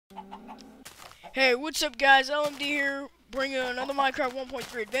Hey, what's up, guys? LMD here, bringing another Minecraft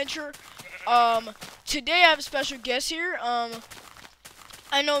 1.3 adventure. Today I have a special guest here.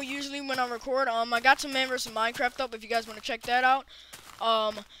 I know usually when I record, I got some Man vs. Minecraft up if you guys want to check that out.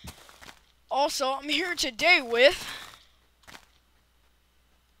 Also, I'm here today with...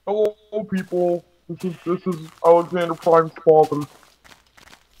 Hello, people. This is Alexander Prime's father.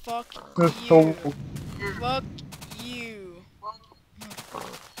 Fuck So, you. Fuck you.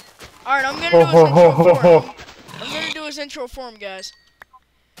 Alright, I'm gonna do his intro for him. I'm gonna do his intro for him, guys.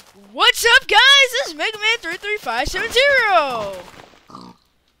 What's up, guys? This is Mega Man 33570.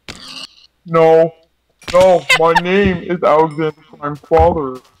 no, my name is Alexander Prime's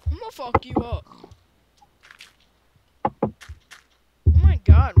father. I'm gonna fuck you up. Oh my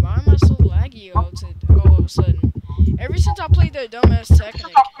god, why am I so laggy all of a sudden? Ever since I played the dumbass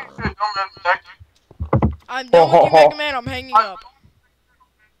Technic. I'm done with you, Mega Man. I'm hanging up.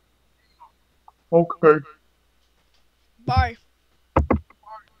 Okay. Bye.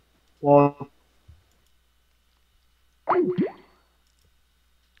 Well,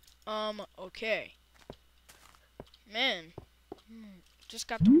 Okay. Man. Just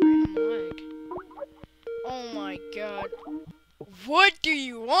got the random lag. Oh my god. What do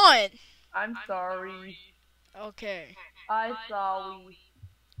you want? I'm sorry. Okay. I sorry.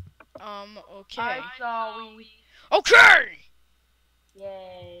 Okay. I'm sorry. Okay!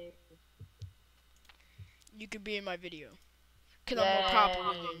 Yay. You could be in my video. Cause I'm more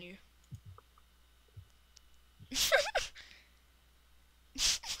popular than you.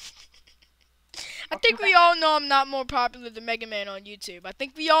 I think we all know I'm not more popular than Mega Man on YouTube. I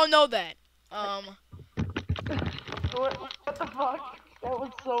think we all know that. What the fuck? That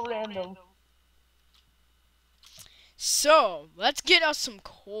was so random. So, let's get us some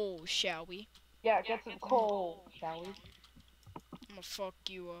coal, shall we? Yeah, get some coal, shall we? I'm gonna fuck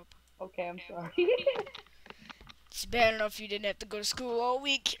you up. Okay, I'm sorry. It's bad enough you didn't have to go to school all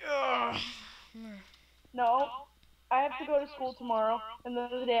week. Ugh. No, I have to go to school tomorrow, and then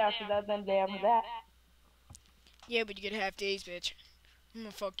the day after that, then the day after that. Yeah, but you get half days, bitch. I'm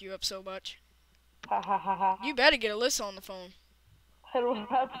gonna fuck you up so much. Ha ha ha ha. You better get Alyssa on the phone. I don't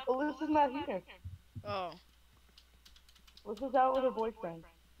have. Alyssa's not here. Oh. Alyssa's out with her boyfriend.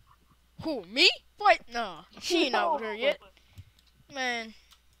 Who, me? What? No, she ain't out with her yet. Man,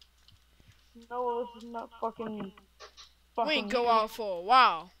 No, Alyssa's not fucking. we ain't go out for a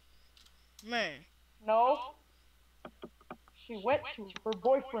while. Man. No. She went to her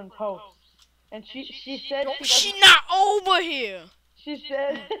boyfriend's house, and she said She not over here. She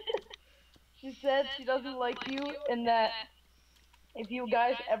said she doesn't like you, and that if you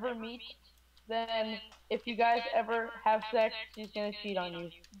guys ever meet, then if you guys ever have sex, she's gonna cheat on you.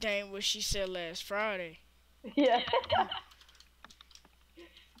 Dang what she said last Friday. Yeah.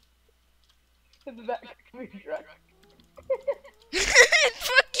 In the back of your truck.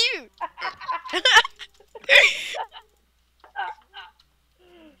 Fuck you.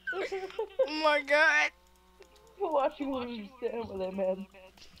 Oh my god. Watching what you stand with it, man.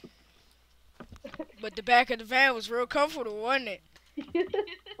 But the back of the van was real comfortable, wasn't it?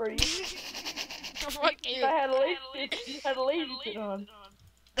 For you. Fuck you. I had a lazy sit on.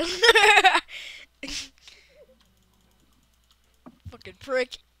 Fucking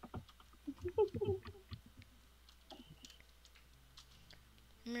prick.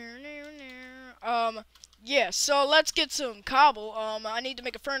 Yeah, so let's get some cobble. I need to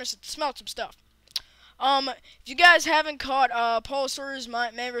make a furnace to smelt some stuff. If you guys haven't caught Paul Sawyer's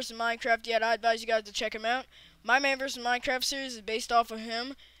Man vs. Minecraft yet, I advise you guys to check him out. My Man vs. Minecraft series is based off of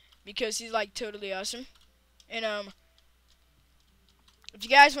him because he's like totally awesome. And if you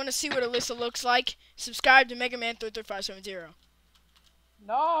guys want to see what Alyssa looks like, subscribe to Mega Man 33570.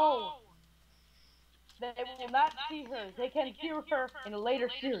 No! They will not see her. They can hear her in a later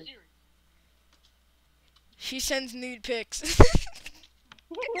series. She sends nude pics.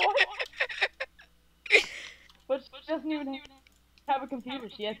 What? But she doesn't even have a computer.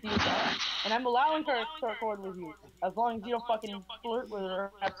 She has to use that. And I'm allowing her to record with you. As long as you don't fucking flirt with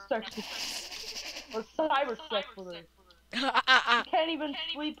her or have sex with her. Or cyber sex with her. You can't even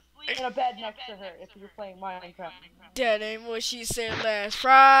sleep in a bed next to her if you're playing Minecraft. That ain't what she said last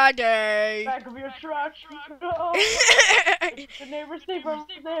Friday. Back of your truck. No. The neighbors stay over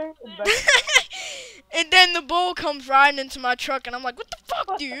there. And then the bull comes riding into my truck, and I'm like, what the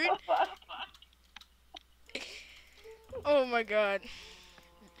fuck, dude? Oh my god.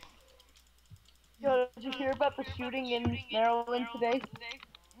 Yo, did you hear about the shooting in Maryland today?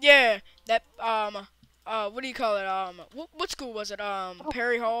 Yeah, that, what do you call it? What school was it?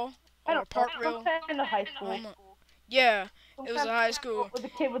 Perry Hall? I Or don't know. Parkville? In the high school. Yeah, it was a high school. With the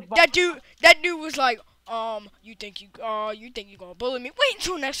kid with That dude was like, you think you gonna bully me? Wait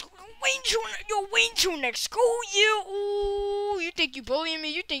until next school. Wait until next school year. Ooh, you think you bullying me?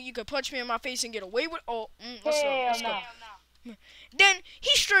 You think you could punch me in my face and get away with? Oh, what's up? Let's go. Then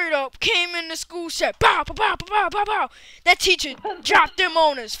he straight up came into school, said, bow, bow, bow, bow, bow, bow. That teacher dropped him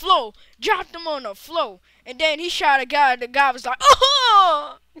on his floor, and then he shot a guy. The guy was like,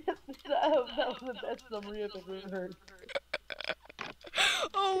 oh. that was the best summary I've ever heard.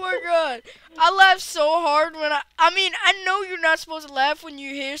 Oh my god. I laughed so hard when I mean, I know you're not supposed to laugh when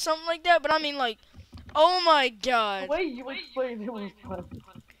you hear something like that, but I mean, like, oh my god. The way you explained it was funny.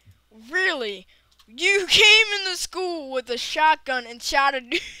 Really? You came into school with a shotgun and shot a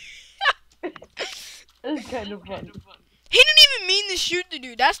dude. It's kind of funny. He didn't even mean to shoot the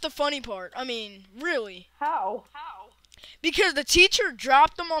dude. That's the funny part. I mean, really. How? Because the teacher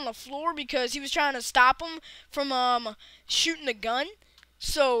dropped him on the floor because he was trying to stop him from shooting the gun.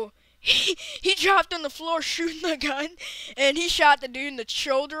 So he dropped on the floor shooting the gun, and he shot the dude in the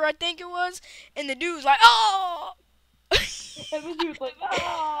shoulder, I think it was. And the dude was like, oh! And then he was like,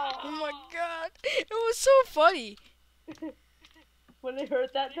 oh! Oh my god. It was so funny. When I heard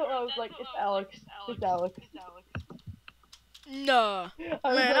that joke, I was like, it's Alex. It's Alex. Nah.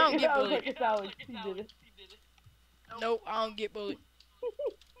 I Man, I don't get was bullied. like, it's Alex. He did it. Nope, I don't get bullied.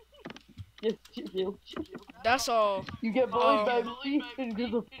 Yes, you do. That's all. You get bullied by me and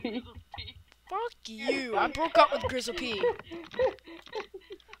Grizzle P. Fuck you. I broke up with Grizzle P.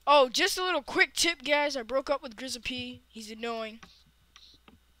 Oh, just a little quick tip, guys. I broke up with Grizzle P. He's annoying.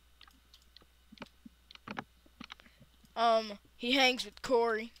 He hangs with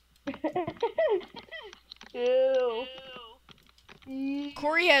Corey. Ew.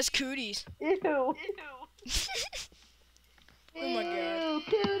 Corey has cooties. Ew. Oh my god.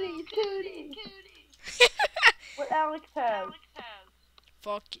 Cooties. What Alex has.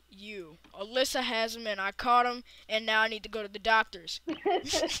 Fuck you. Alyssa has him and I caught him and now I need to go to the doctors.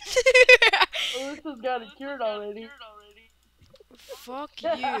 Alyssa's got it cured already. Fuck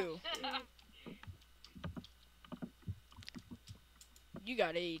you. You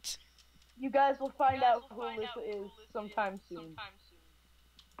got AIDS. You guys will find out who Alyssa is sometime soon.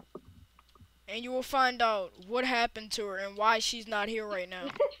 And you will find out what happened to her and why she's not here right now.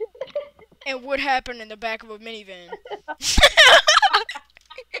 And what happened in the back of a minivan.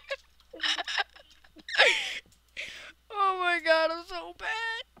 Oh my god, I'm so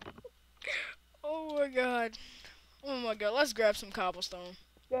bad. Oh my god. Oh my god, let's grab some cobblestone.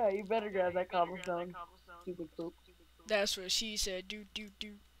 Yeah, you better grab that cobblestone. Stupid poop. That's what she said. Do.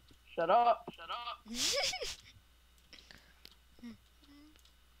 Shut up.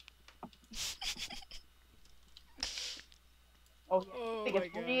 Oh, Oh you think my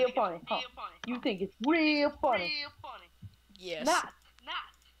it's god. real funny, huh? You think it's real funny. Yes. Not.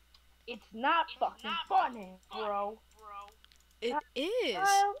 It's not fucking funny, bro. It is.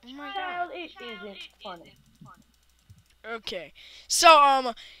 Child, Oh my child, god. it isn't funny. Okay.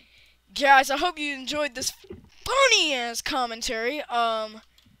 So, guys, I hope you enjoyed this funny ass commentary.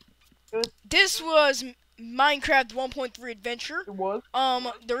 This was Minecraft 1.3 Adventure. It was.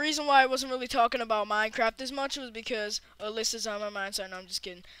 The reason why I wasn't really talking about Minecraft as much was because Alyssa's on my mind, so no, I'm just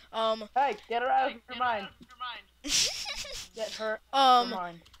kidding. Hey, get her out of your mind. Get her out of your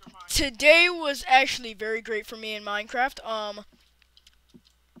mind. Today was actually very great for me in Minecraft.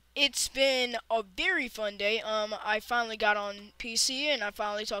 It's been a very fun day. I finally got on PC and I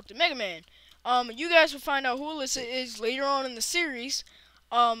finally talked to Mega Man. You guys will find out who Alyssa is later on in the series.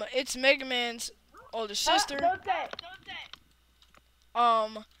 It's Mega Man's older sister. Don't say it.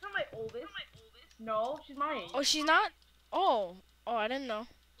 Um, She's not my oldest. No, she's my age. oh, she's not? Oh, I didn't know.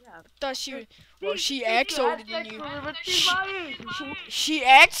 Yeah. Thought she, well, she acts older than you. But she's my age. She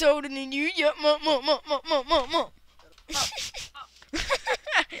acts older than you. Yup,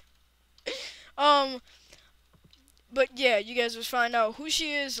 But yeah, you guys will find out who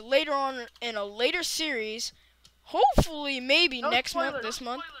she is later on in a later series. Hopefully, maybe No next month, spoilers. this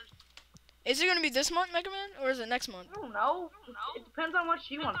month. Is it gonna be this month, Mega Man, or is it next month? I don't know. It depends on what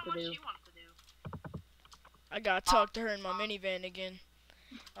she wants to do. I gotta talk to her in my minivan again.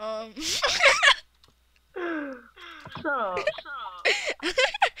 Shut up.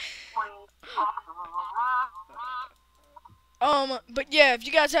 But yeah, if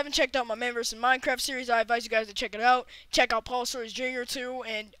you guys haven't checked out my Man vs. Minecraft series, I advise you guys to check it out. Check out Paul Stories Jr. too,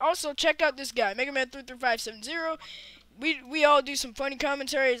 and also check out this guy, Mega Man 33570. We all do some funny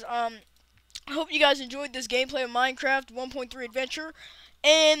commentaries. I hope you guys enjoyed this gameplay of Minecraft 1.3 Adventure,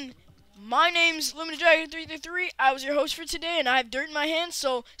 and my name's Luminous Dragon 333. I was your host for today, and I have dirt in my hands,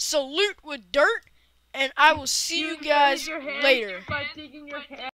 so salute with dirt, and I will see you guys later. By digging your hand